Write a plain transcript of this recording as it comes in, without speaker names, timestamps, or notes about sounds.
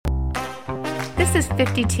This is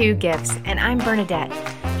 52 Gifts, and I'm Bernadette,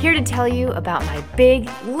 here to tell you about my big,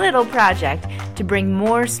 little project to bring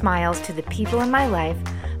more smiles to the people in my life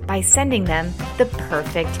by sending them the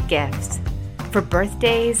perfect gifts. For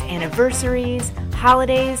birthdays, anniversaries,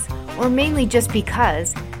 holidays, or mainly just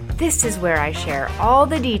because, this is where I share all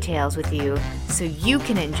the details with you so you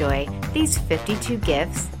can enjoy these 52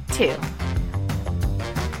 gifts too.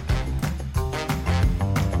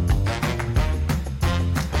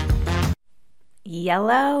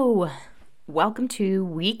 Yellow! Welcome to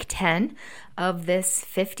week 10 of this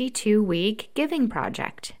 52-week giving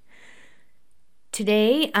project.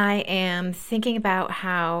 Today I am thinking about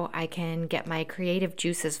how I can get my creative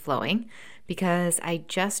juices flowing because I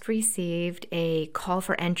just received a call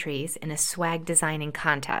for entries in a swag designing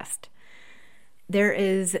contest. There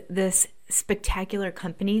is this spectacular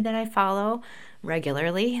company that I follow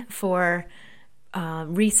regularly for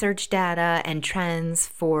research data and trends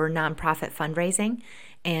for nonprofit fundraising,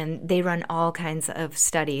 and they run all kinds of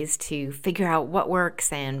studies to figure out what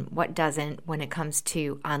works and what doesn't when it comes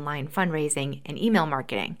to online fundraising and email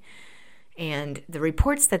marketing. And the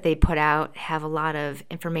reports that they put out have a lot of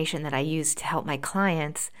information that I use to help my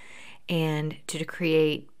clients and to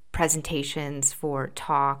create presentations for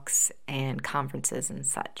talks and conferences and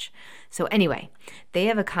such. So anyway, they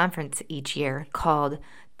have a conference each year called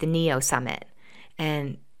the NEO Summit.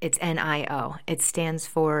 And it's NIO. It stands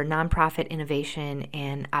for Nonprofit Innovation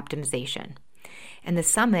and Optimization. And the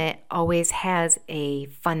summit always has a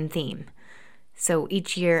fun theme. So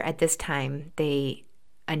each year at this time, they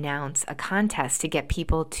announce a contest to get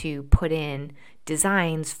people to put in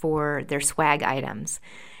designs for their swag items.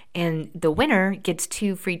 And the winner gets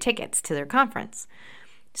 2 free tickets to their conference.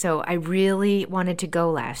 So I really wanted to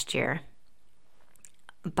go last year,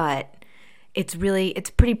 but it's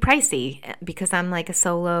pretty pricey because I'm like a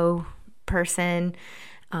solo person,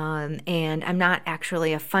 and I'm not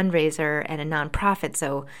actually a fundraiser at a nonprofit.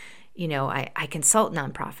 So, I consult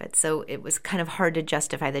nonprofits. So it was kind of hard to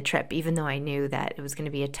justify the trip, even though I knew that it was going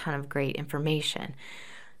to be a ton of great information.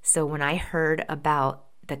 So when I heard about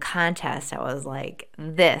the contest, I was like,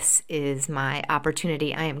 this is my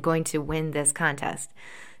opportunity. I am going to win this contest.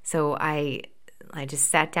 So I just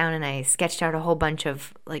sat down and I sketched out a whole bunch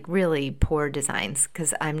of really poor designs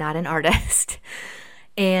because I'm not an artist.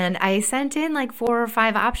 And I sent in 4 or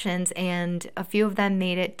 5 options, and a few of them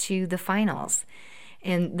made it to the finals.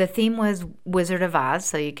 And the theme was Wizard of Oz,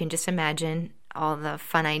 so you can just imagine all the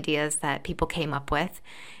fun ideas that people came up with.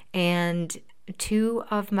 And 2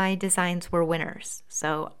 of my designs were winners.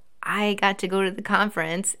 So I got to go to the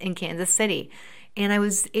conference in Kansas City, and I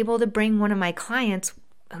was able to bring one of my clients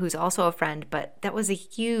who's also a friend, but that was a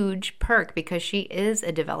huge perk because she is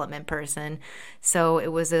a development person. So it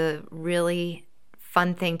was a really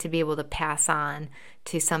fun thing to be able to pass on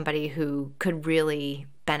to somebody who could really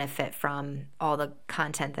benefit from all the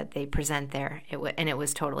content that they present there. And it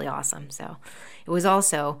was totally awesome. So it was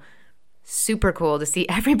also super cool to see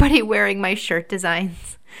everybody wearing my shirt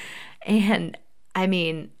designs. And I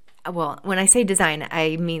mean, when I say design,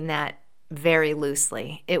 I mean that very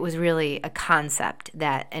loosely. It was really a concept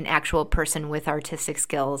that an actual person with artistic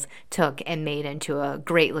skills took and made into a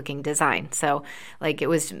great looking design. So it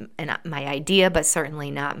was my idea, but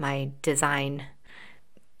certainly not my design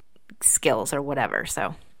skills or whatever.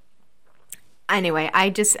 So anyway,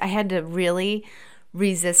 I had to really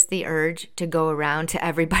resist the urge to go around to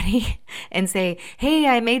everybody and say, hey,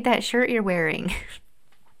 I made that shirt you're wearing.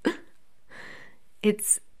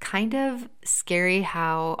 It's kind of scary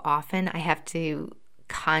how often I have to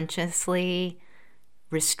consciously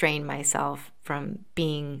restrain myself from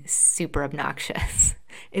being super obnoxious.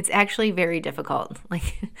 It's actually very difficult.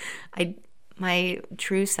 My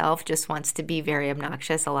true self just wants to be very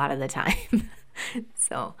obnoxious a lot of the time.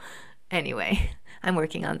 So anyway, I'm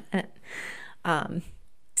working on it.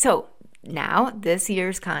 So now this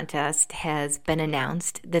year's contest has been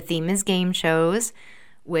announced. The theme is game shows,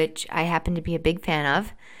 which I happen to be a big fan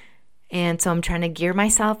of. And so I'm trying to gear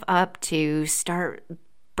myself up to start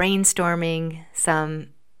brainstorming some,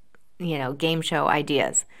 game show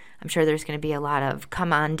ideas. I'm sure there's going to be a lot of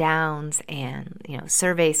come on downs and,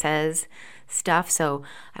 survey says stuff. So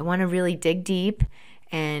I want to really dig deep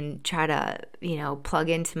and try to, plug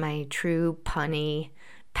into my true punny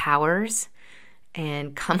powers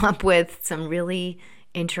and come up with some really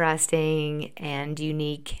interesting and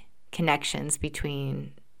unique connections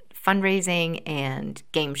between fundraising and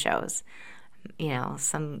game shows.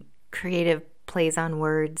 Some creative plays on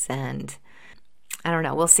words, and I don't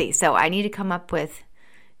know, we'll see. So I need to come up with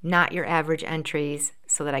not your average entries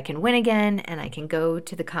so that I can win again and I can go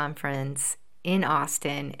to the conference in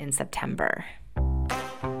Austin in September.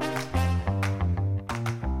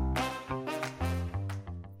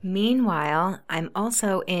 Meanwhile, I'm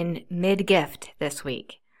also in mid-gift this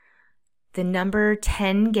week. The number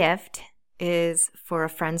 10 gift is for a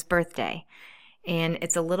friend's birthday, and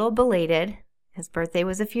it's a little belated. His birthday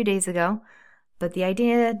was a few days ago, but the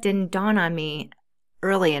idea didn't dawn on me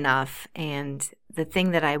early enough, and the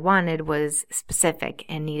thing that I wanted was specific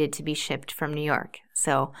and needed to be shipped from New York.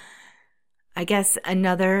 So I guess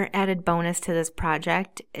another added bonus to this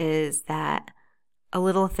project is that a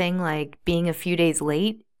little thing like being a few days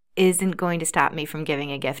late isn't going to stop me from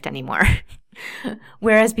giving a gift anymore.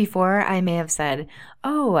 Whereas before I may have said,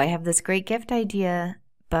 oh, I have this great gift idea,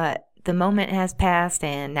 but the moment has passed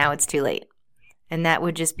and now it's too late. And that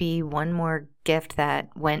would just be one more gift that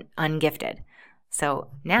went ungifted. So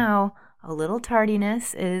now a little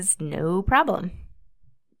tardiness is no problem.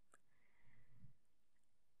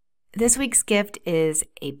 This week's gift is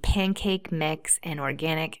a pancake mix and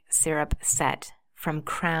organic syrup set from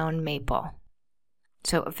Crown Maple.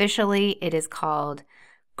 So officially it is called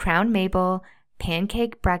Crown Maple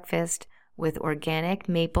Pancake Breakfast with Organic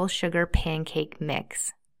Maple Sugar Pancake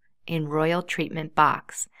Mix in Royal Treatment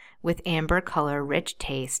Box with amber color, rich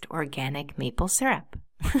taste, organic maple syrup.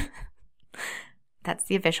 That's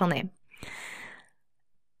the official name.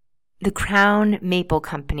 The Crown Maple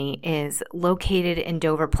Company is located in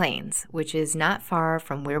Dover Plains, which is not far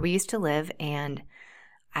from where we used to live, and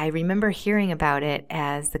I remember hearing about it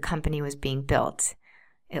as the company was being built.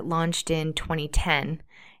 It launched in 2010,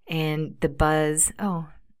 and the buzz, oh,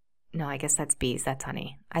 no, I guess that's bees, that's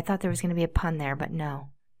honey. I thought there was going to be a pun there, but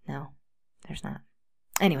no, there's not.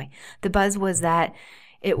 Anyway, the buzz was that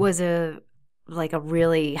it was a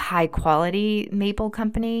really high quality maple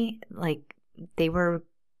company. Like they were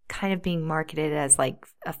kind of being marketed as like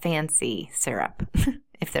a fancy syrup,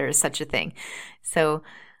 if there is such a thing. So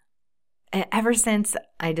ever since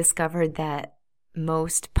I discovered that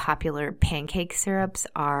most popular pancake syrups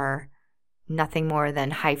are nothing more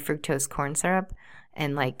than high fructose corn syrup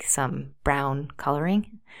and like some brown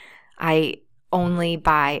coloring, I only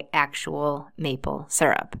buy actual maple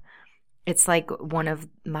syrup. It's like one of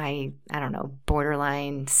my,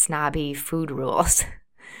 borderline snobby food rules.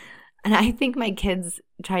 And I think my kids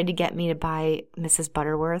tried to get me to buy Mrs.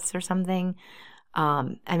 Butterworth's or something.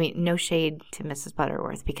 No shade to Mrs.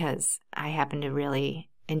 Butterworth because I happen to really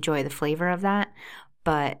enjoy the flavor of that.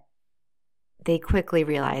 But they quickly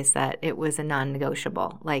realized that it was a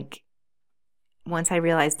non-negotiable. Like, once I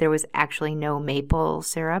realized there was actually no maple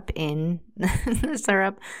syrup in the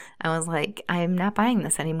syrup, I was like, I'm not buying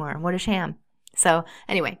this anymore. What a sham. So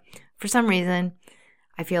anyway, for some reason,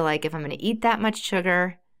 I feel like if I'm going to eat that much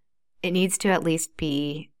sugar, it needs to at least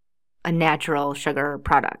be a natural sugar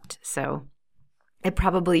product. So it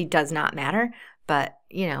probably does not matter, but,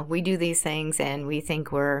 we do these things and we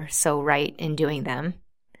think we're so right in doing them.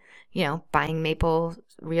 Buying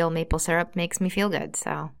real maple syrup makes me feel good.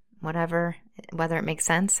 So whatever, whether it makes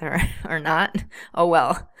sense or not, oh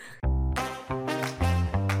well.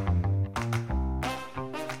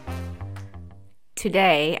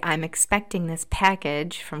 Today, I'm expecting this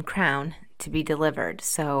package from Crown to be delivered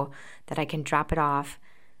so that I can drop it off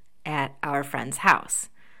at our friend's house.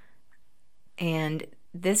 And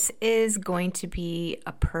this is going to be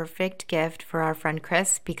a perfect gift for our friend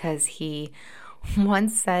Chris because he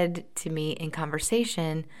once said to me in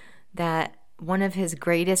conversation that one of his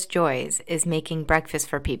greatest joys is making breakfast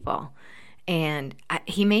for people. And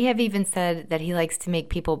he may have even said that he likes to make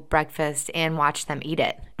people breakfast and watch them eat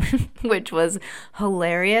it, which was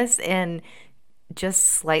hilarious and just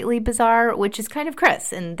slightly bizarre, which is kind of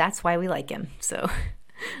Chris, and that's why we like him. So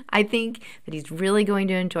I think that he's really going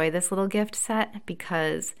to enjoy this little gift set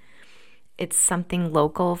because it's something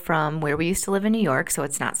local from where we used to live in New York, so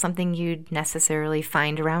it's not something you'd necessarily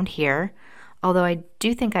find around here, although I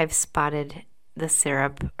do think I've spotted the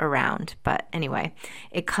syrup around. But anyway,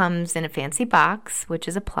 it comes in a fancy box, which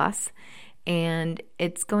is a plus, and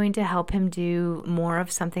it's going to help him do more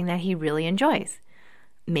of something that he really enjoys,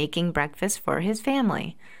 making breakfast for his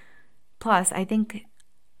family. Plus, I think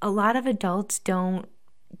a lot of adults don't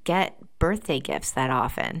get birthday gifts that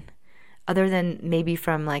often, other than maybe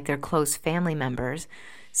from like their close family members.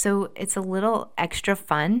 So it's a little extra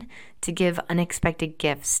fun to give unexpected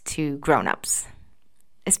gifts to grown-ups,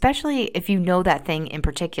 especially if you know that thing in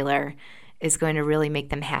particular is going to really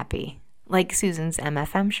make them happy, like Susan's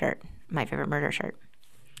MFM shirt, my favorite murder shirt.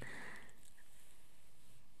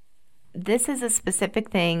 This is a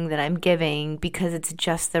specific thing that I'm giving because it's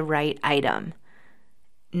just the right item,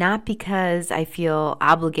 not because I feel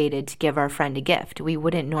obligated to give our friend a gift. We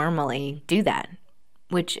wouldn't normally do that,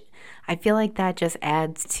 which I feel like that just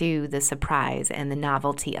adds to the surprise and the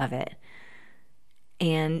novelty of it.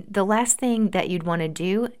 And the last thing that you'd want to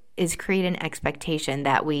do is create an expectation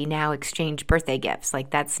that we now exchange birthday gifts.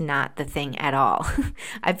 Like, that's not the thing at all.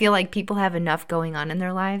 I feel like people have enough going on in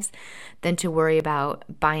their lives than to worry about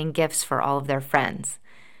buying gifts for all of their friends.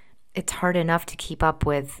 It's hard enough to keep up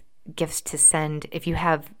with gifts to send. If you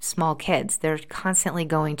have small kids, they're constantly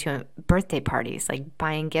going to birthday parties. Like,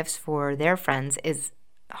 buying gifts for their friends is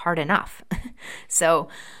hard enough. So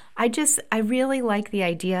I really like the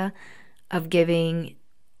idea of giving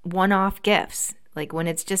one-off gifts, like when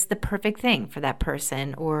it's just the perfect thing for that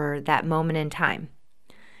person or that moment in time,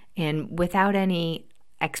 and without any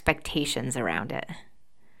expectations around it.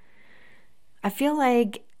 I feel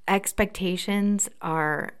like expectations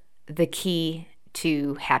are the key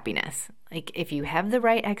to happiness. Like, if you have the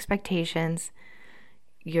right expectations,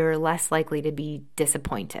 you're less likely to be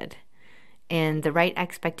disappointed. And the right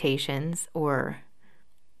expectations, or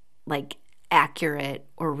like accurate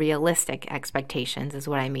or realistic expectations is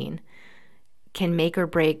what I mean, can make or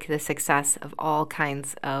break the success of all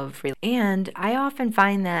kinds of. And I often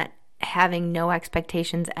find that having no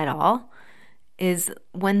expectations at all is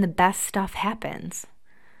when the best stuff happens.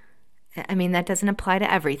 I mean, that doesn't apply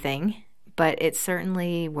to everything, but it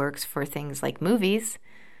certainly works for things like movies.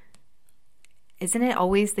 Isn't it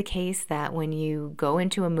always the case that when you go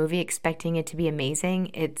into a movie expecting it to be amazing,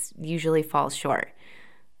 it usually falls short?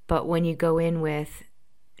 But when you go in with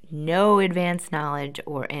no advanced knowledge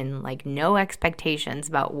and no expectations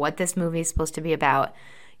about what this movie is supposed to be about,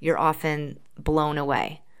 you're often blown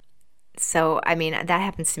away. So, I mean, that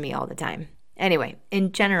happens to me all the time. Anyway,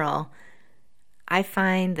 in general, I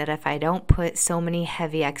find that if I don't put so many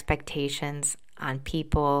heavy expectations on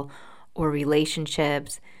people or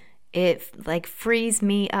relationships, it frees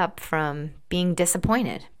me up from being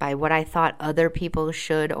disappointed by what I thought other people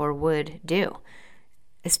should or would do,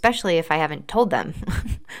 especially if I haven't told them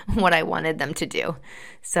what I wanted them to do.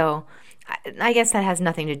 So I guess that has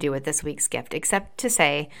nothing to do with this week's gift, except to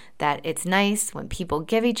say that it's nice when people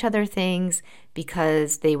give each other things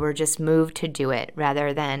because they were just moved to do it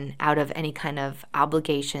rather than out of any kind of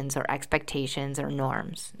obligations or expectations or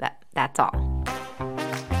norms. That's all.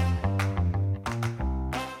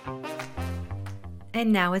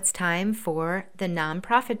 And now it's time for the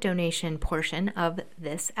nonprofit donation portion of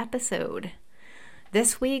this episode.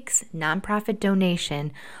 This week's nonprofit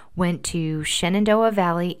donation went to Shenandoah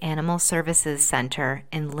Valley Animal Services Center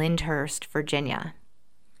in Lyndhurst, Virginia.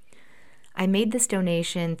 I made this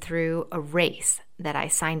donation through a race that I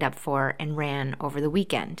signed up for and ran over the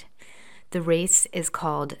weekend. The race is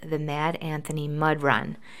called the Mad Anthony Mud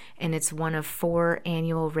Run, and it's one of 4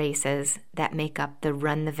 annual races that make up the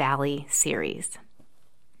Run the Valley series.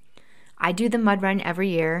 I do the mud run every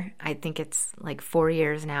year. I think it's 4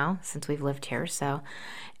 years now since we've lived here. So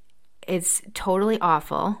it's totally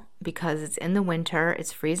awful because it's in the winter.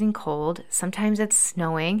 It's freezing cold. Sometimes it's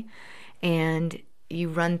snowing. And you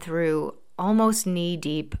run through almost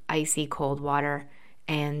knee-deep, icy cold water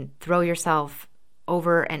and throw yourself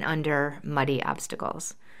over and under muddy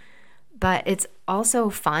obstacles. But it's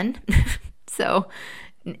also fun.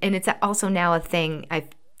 And it's also now a thing.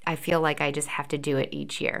 I feel like I just have to do it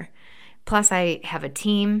each year. Plus, I have a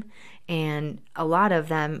team, and a lot of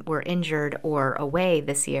them were injured or away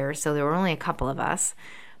this year, so there were only a couple of us.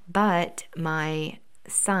 But my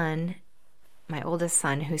oldest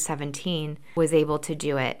son, who's 17, was able to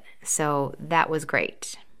do it, so that was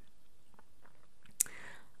great.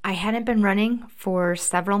 I hadn't been running for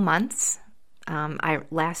several months.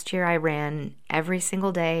 Last year, I ran every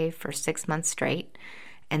single day for 6 months straight,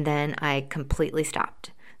 and then I completely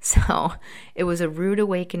stopped. So it was a rude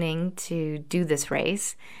awakening to do this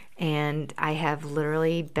race, and I have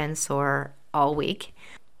literally been sore all week.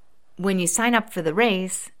 When you sign up for the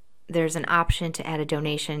race, there's an option to add a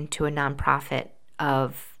donation to a nonprofit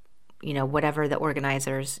of, whatever the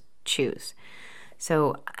organizers choose.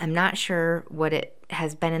 So I'm not sure what it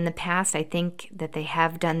has been in the past. I think that they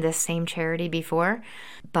have done this same charity before,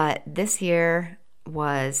 but this year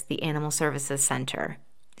was the Animal Services Center.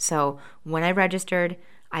 So when I registered,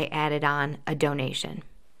 I added on a donation.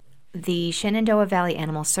 The Shenandoah Valley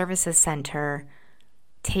Animal Services Center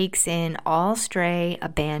takes in all stray,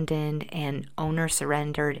 abandoned, and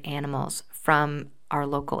owner-surrendered animals from our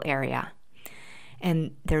local area.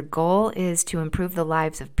 And their goal is to improve the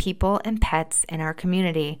lives of people and pets in our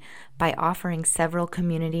community by offering several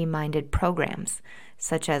community-minded programs,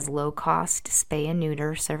 such as low-cost spay and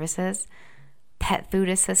neuter services, pet food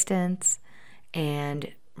assistance,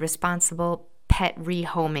 and responsible pet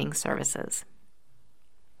rehoming services.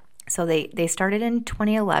 So they started in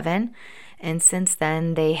 2011, and since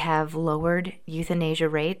then they have lowered euthanasia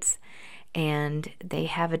rates, and they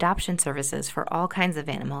have adoption services for all kinds of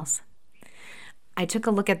animals. I took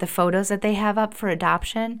a look at the photos that they have up for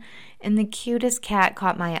adoption, and the cutest cat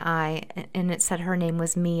caught my eye, and it said her name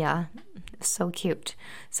was Mia. So cute.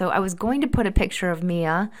 So I was going to put a picture of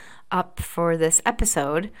Mia up for this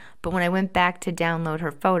episode, but when I went back to download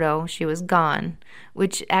her photo, she was gone,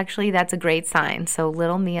 which actually that's a great sign. So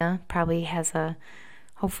little Mia probably has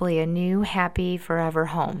hopefully a new, happy, forever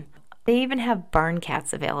home. They even have barn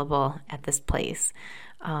cats available at this place.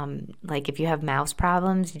 Like if you have mouse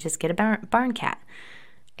problems, you just get a barn cat.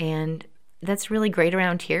 And that's really great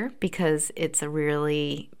around here because it's a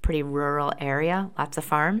really pretty rural area, lots of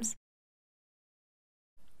farms.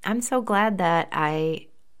 I'm so glad that I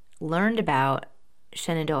learned about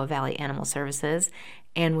Shenandoah Valley Animal Services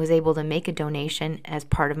and was able to make a donation as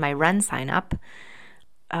part of my run sign up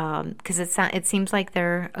because it seems like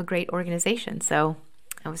they're a great organization. So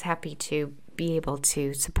I was happy to be able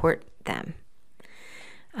to support them.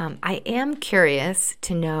 I am curious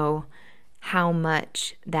to know how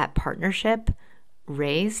much that partnership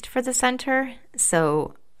raised for the center.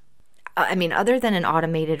 So, other than an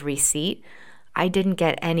automated receipt, I didn't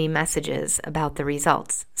get any messages about the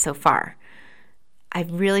results so far. I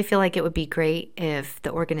really feel like it would be great if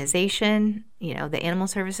the organization, the Animal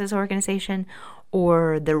Services organization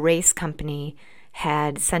or the race company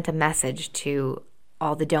had sent a message to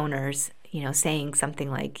all the donors, saying something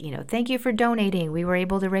like, thank you for donating. We were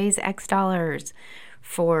able to raise X dollars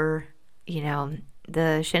for,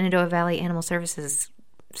 the Shenandoah Valley Animal Services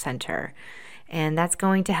Center. And that's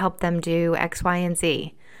going to help them do X, Y, and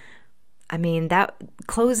Z. That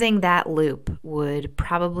closing that loop would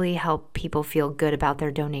probably help people feel good about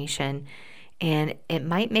their donation, and it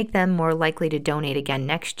might make them more likely to donate again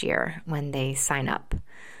next year when they sign up.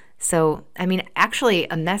 So, actually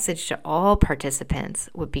a message to all participants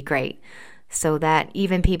would be great so that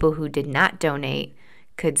even people who did not donate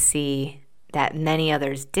could see that many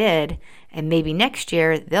others did, and maybe next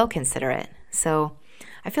year they'll consider it. So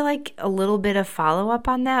I feel like a little bit of follow-up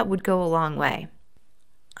on that would go a long way.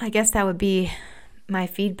 I guess that would be my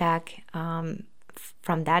feedback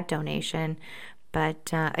from that donation.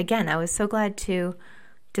 But again, I was so glad to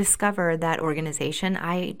discover that organization.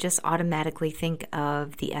 I just automatically think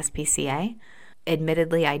of the SPCA.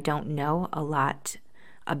 Admittedly, I don't know a lot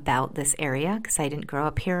about this area because I didn't grow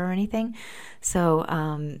up here or anything. So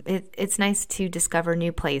it's nice to discover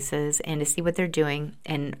new places and to see what they're doing.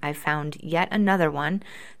 And I found yet another one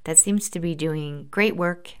that seems to be doing great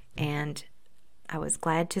work, and I was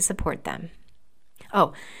glad to support them.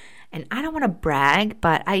 Oh, and I don't want to brag,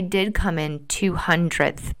 but I did come in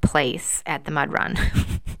 200th place at the Mud Run.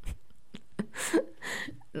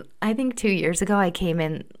 I think 2 years ago I came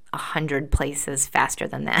in 100 places faster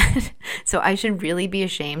than that. So I should really be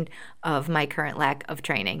ashamed of my current lack of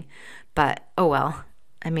training. But oh well.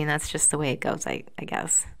 That's just the way it goes, I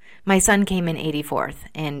guess. My son came in 84th,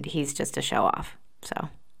 and he's just a show off. So,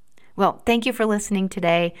 well, thank you for listening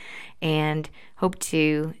today, and hope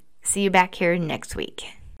to see you back here next week.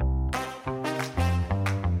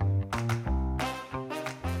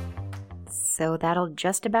 So that'll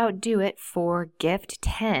just about do it for Gift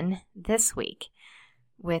 10 this week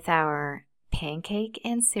with our pancake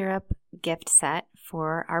and syrup gift set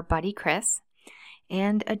for our buddy Chris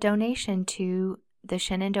and a donation to the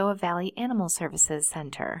Shenandoah Valley Animal Services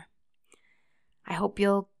Center. I hope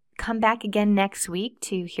you'll come back again next week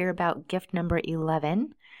to hear about gift number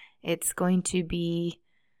 11. It's going to be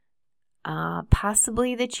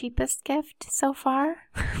possibly the cheapest gift so far.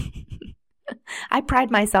 I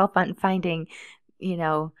pride myself on finding,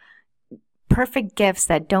 perfect gifts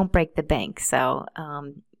that don't break the bank. So,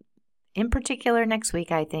 in particular, next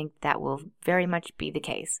week, I think that will very much be the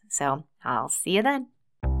case. So, I'll see you then.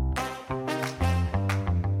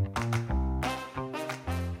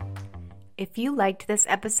 If you liked this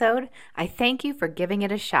episode, I thank you for giving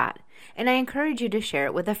it a shot, and I encourage you to share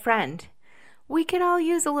it with a friend. We could all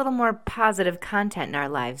use a little more positive content in our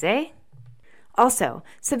lives, eh? Also,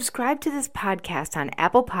 subscribe to this podcast on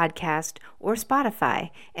Apple Podcast or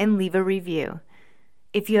Spotify and leave a review.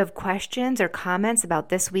 If you have questions or comments about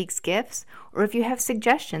this week's gifts, or if you have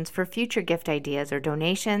suggestions for future gift ideas or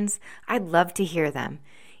donations, I'd love to hear them.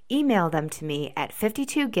 Email them to me at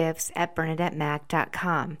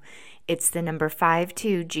 52gifts@BernadetteMac.com. It's the number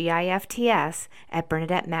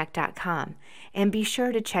 52GIFTS@BernadetteMac.com. And be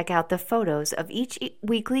sure to check out the photos of each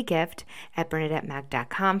weekly gift at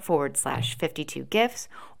BernadetteMac.com/52gifts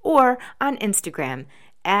or on Instagram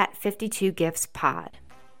at 52giftspod.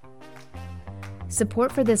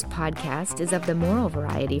 Support for this podcast is of the moral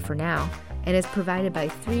variety for now and is provided by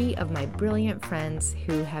 3 of my brilliant friends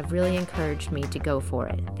who have really encouraged me to go for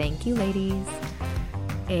it. Thank you, ladies.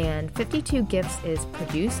 And 52 Gifts is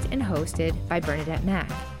produced and hosted by Bernadette Mack.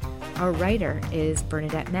 Our writer is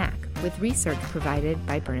Bernadette Mack, with research provided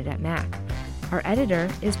by Bernadette Mack. Our editor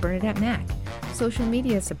is Bernadette Mack. Social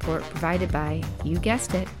media support provided by, you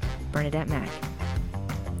guessed it, Bernadette Mack.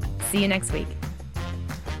 See you next week.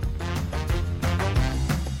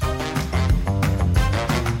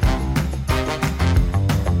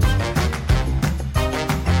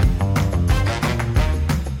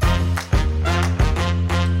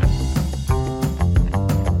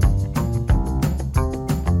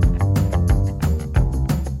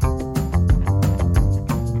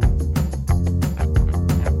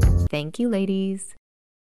 Thank you, ladies.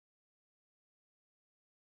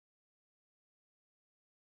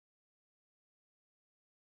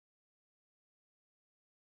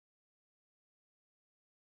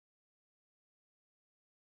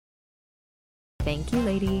 Thank you,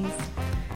 ladies.